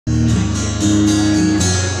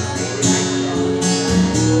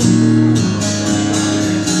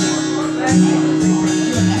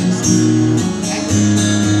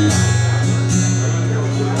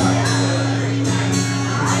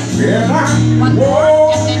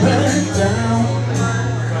won't back down.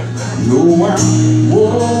 No, I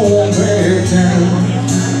won't back down.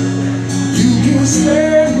 You can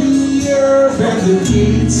stand me up at the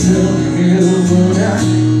gates of hell, but I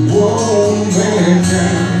won't back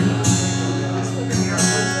down.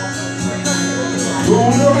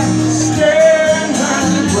 Gonna stand my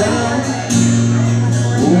ground,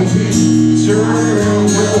 won't be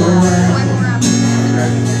turned around.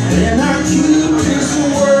 And I keep this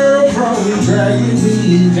world from dragging me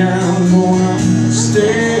down. Gonna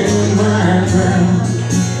stand my ground,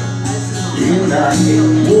 and I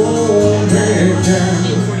won't back down.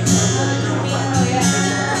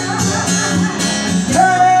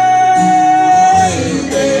 Hey,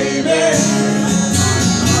 baby,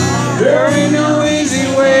 there ain't no easy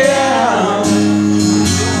way out.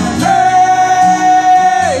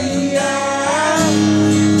 Hey, I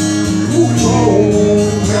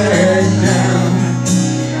won't back down.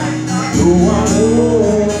 No, I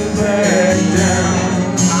won't back down.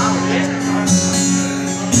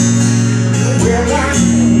 Well, I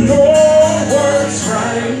know what's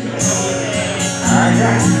right. I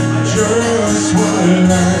got just one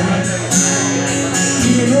life.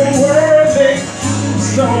 In a world that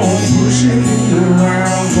keeps on pushing me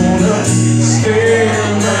around, gonna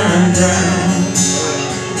stand my ground,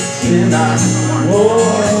 and I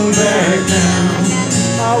won't back down.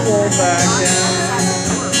 I won't back down.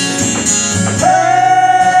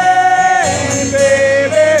 Hey,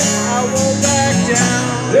 baby, I won't back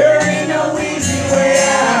down. there ain't no easy way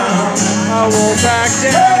out. I won't back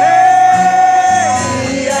down.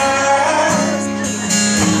 Hey, I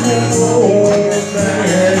won't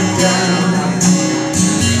back down.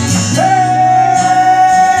 Hey,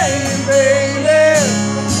 baby,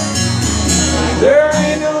 there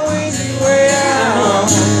ain't no easy way out.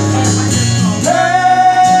 Hey,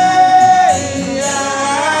 I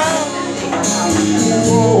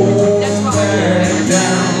won't back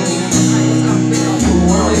down. No,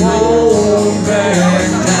 I won't back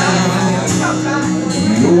down.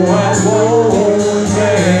 No, I won't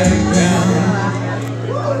back down.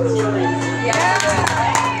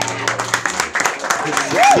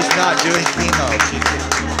 She's not doing chemo.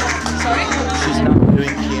 Sorry? She's not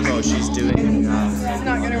doing chemo. She's doing. It's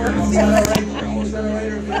not going to work.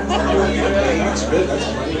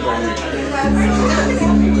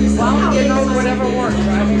 Well, you know, whatever works,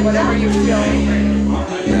 right? Whatever you feel. I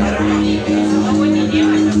don't know.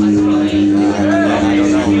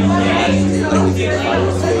 Like if I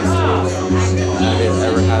was faced with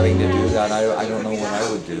ever having to do that, I don't know what I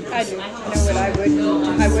would do. I do. I know what I would.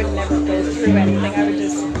 I would never go through anything. I would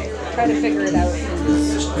just try to figure it out.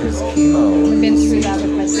 Because chemo. I've been through that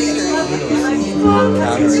with my sister.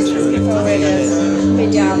 Counterintuitive. Oh, it is. But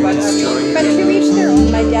yeah, but to each their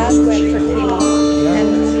own. My dad went for chemo, and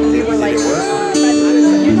we were like, but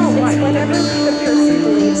you know what? Whatever the person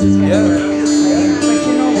believes is going to work. But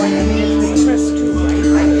you know what? I mean, it's the trust too, right?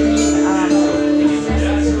 But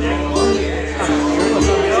it was working. It was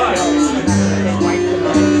awful. It made it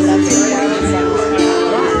sick.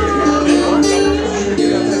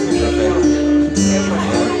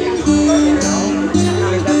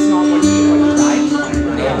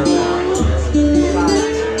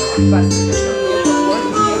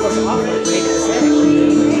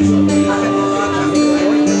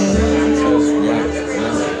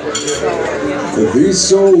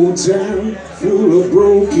 This old town full of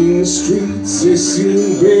broken streets, it's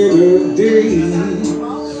seen better days.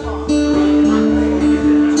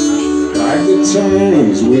 Like the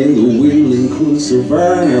times when the willing could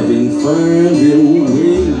survive and find their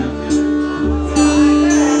way.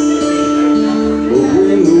 But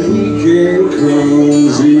when the weekend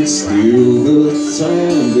comes, it's still the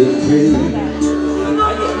time to pay.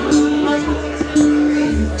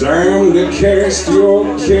 Time to cast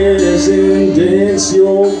your cares and dance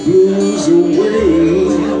your blues away.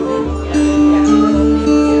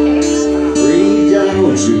 Break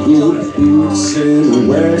out your good boots and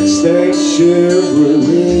wax that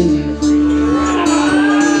Chevrolet.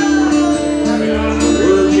 The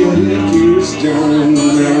working week is done,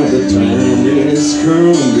 now the time has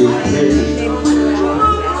come to pay.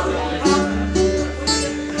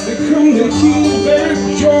 They come to keep that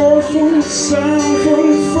joyful sound from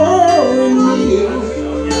far and near.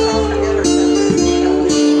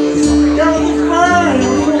 Got the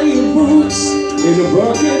fire for your boots and a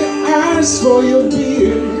bucket of ice for your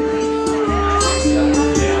beer.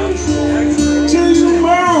 Tell your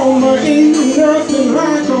mama ain't nothing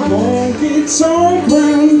like a honky-tonk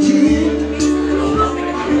brown kid.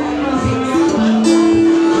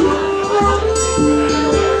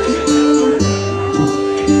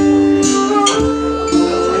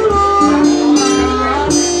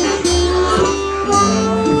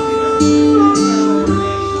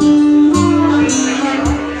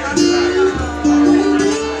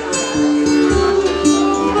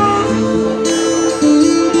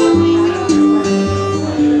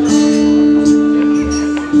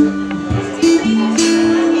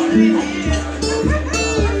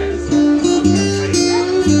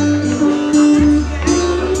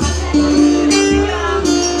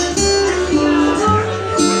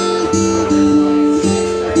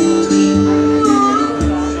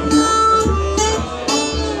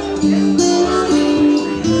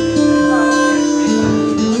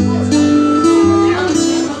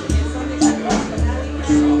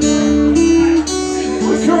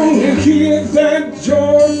 to hear that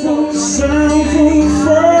joyful sound from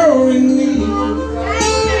far and near.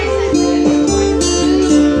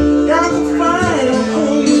 Got the fire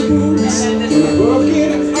for your boots and a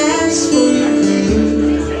bucket of ice for your feet.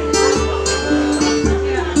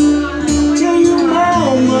 Tell your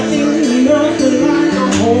mama ain't nothing like a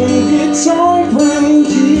home guitar brown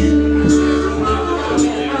kid.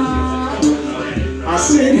 I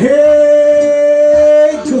said,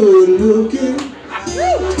 hey, good looking.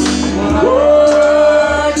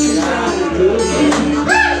 What you got cooking?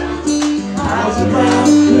 How's about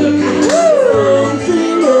cooking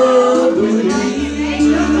something up with me?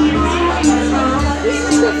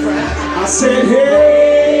 I said,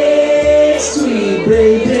 hey, sweet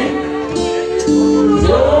baby.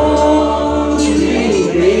 Won't you,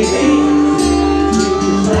 baby?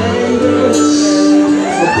 Find us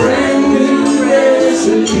a brand new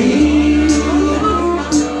recipe.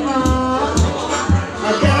 I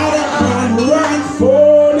got a hot right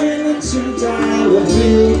Ford in a $2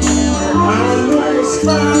 bill. I know it's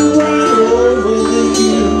fine right over the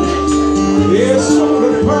hill. There's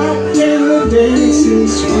soda pop and the dancing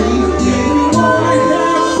street. If you wanna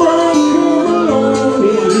have fun, come along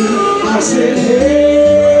with me. I said,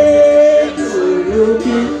 hey, good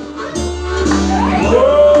looking.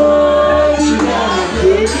 What you got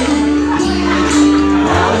cooking?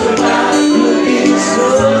 How's about cooking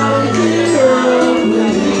something up with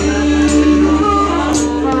me?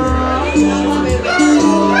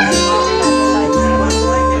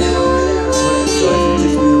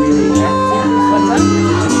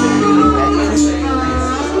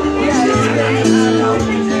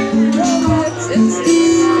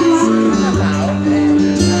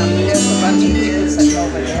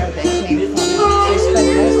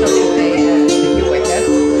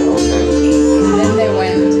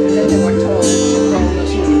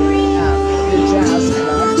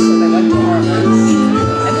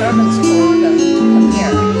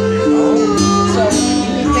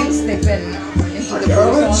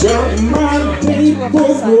 Jump my deep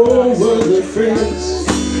over the fence.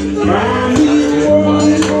 Buy me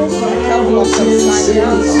one for 5 or 10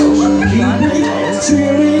 cents. Keep it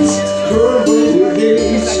till it's covered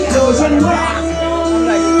days. 'Cause I'm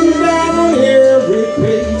writing down every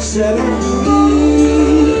page that I need,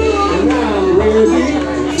 and I'm ready.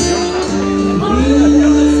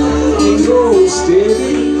 And go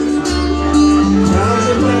steady. How's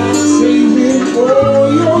about saving all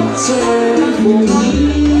your time for me?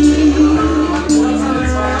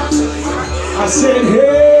 I said,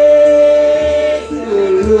 hey,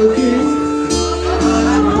 good looking.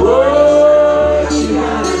 What you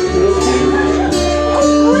got cooking?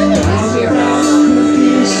 How's about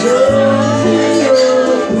cooking something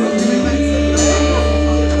up with me?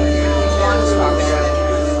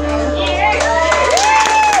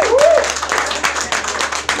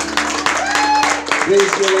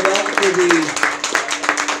 Please give it up for the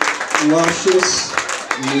luscious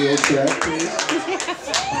meal track, please.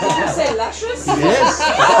 Did you say luscious? Yes.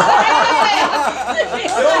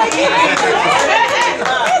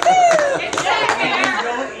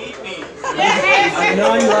 No,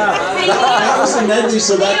 you laugh. That was a medley,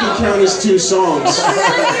 so that can count as 2 songs.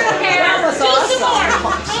 That was awesome.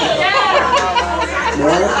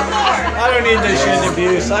 What? I don't need this shit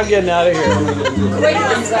abuse. I'm getting out of here. Quick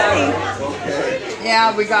ones out.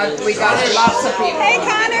 Yeah, we got lots of people. Hey,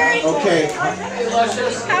 Connor. Okay.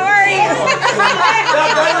 How are you?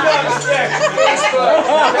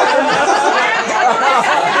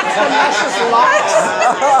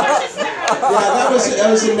 Yeah, that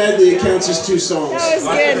was a medley. It counts as 2 songs. That was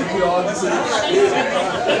good.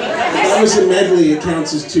 That was a medley. It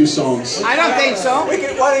counts as 2 songs. I don't think so. Why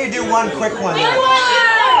don't you do one quick one?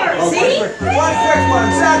 Okay. One quick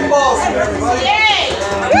one. Zach Balsam, everybody.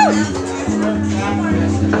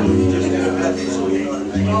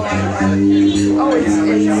 Oh, isn't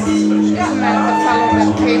that the fellow that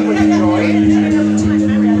came with Joy?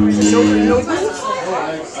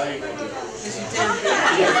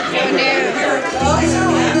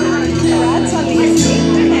 Rats on these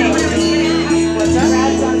What's that?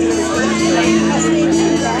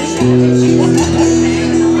 Rats on these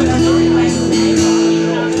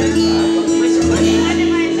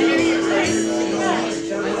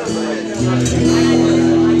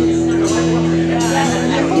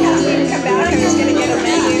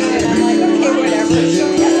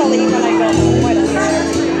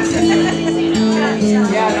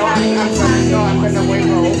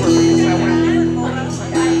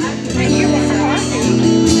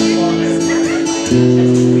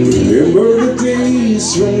Remember the days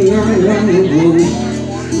from not long ago,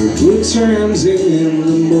 the good times in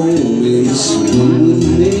the moments we would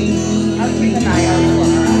make.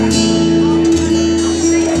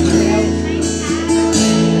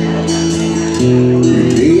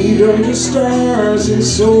 the stars and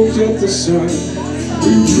soaked up the sun.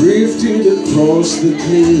 We drifted across the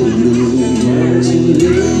clear blue mountain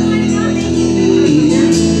lake.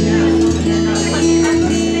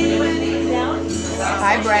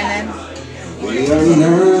 Hi, Brennan. We are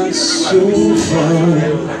not so far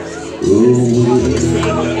away.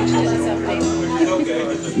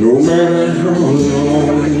 No matter how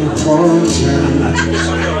long hard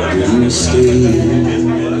times we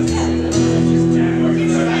stay,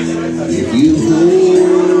 if you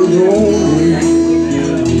hold on,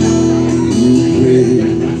 you pray,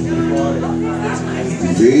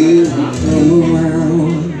 they will come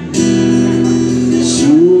around.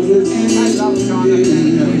 So look at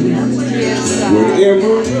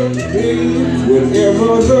whatever the pain,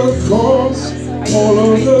 whatever the cost, all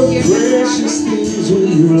of the precious things we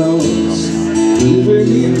lost, even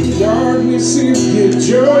in darkness, if you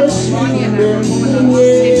just remember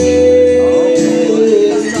away.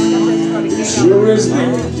 Sure as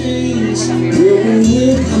there are days where we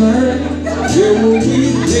will cry, there will be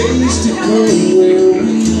days to come where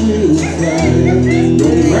we will cry. No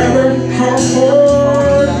matter how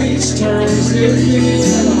hard these times have been,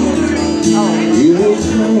 you will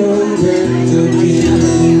come back again.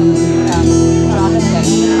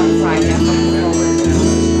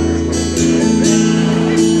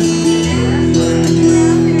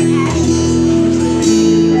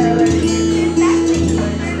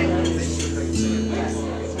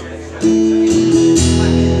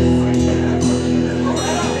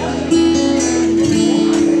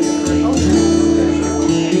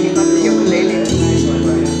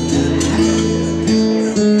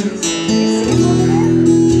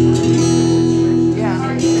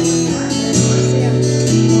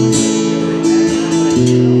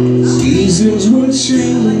 Seasons will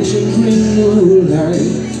change and bring new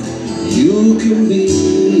life. You can be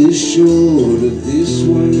assured of this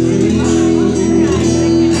one thing.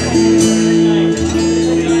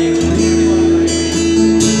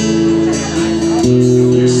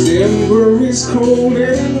 December is cold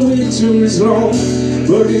and winter is long,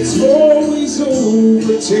 but it's always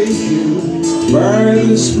overtaken by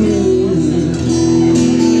the spring.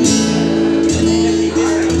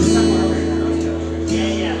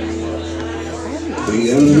 We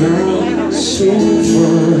are not so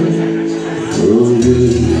far away.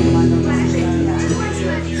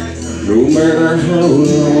 No matter how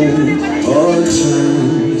long our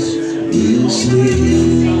times will stay,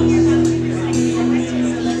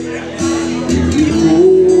 if you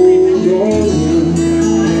hold on,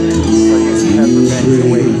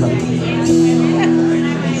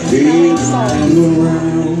 they'll come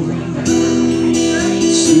around.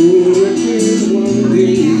 Soon again one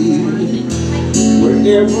day,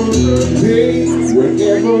 whatever the pain,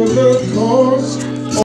 whatever the cost,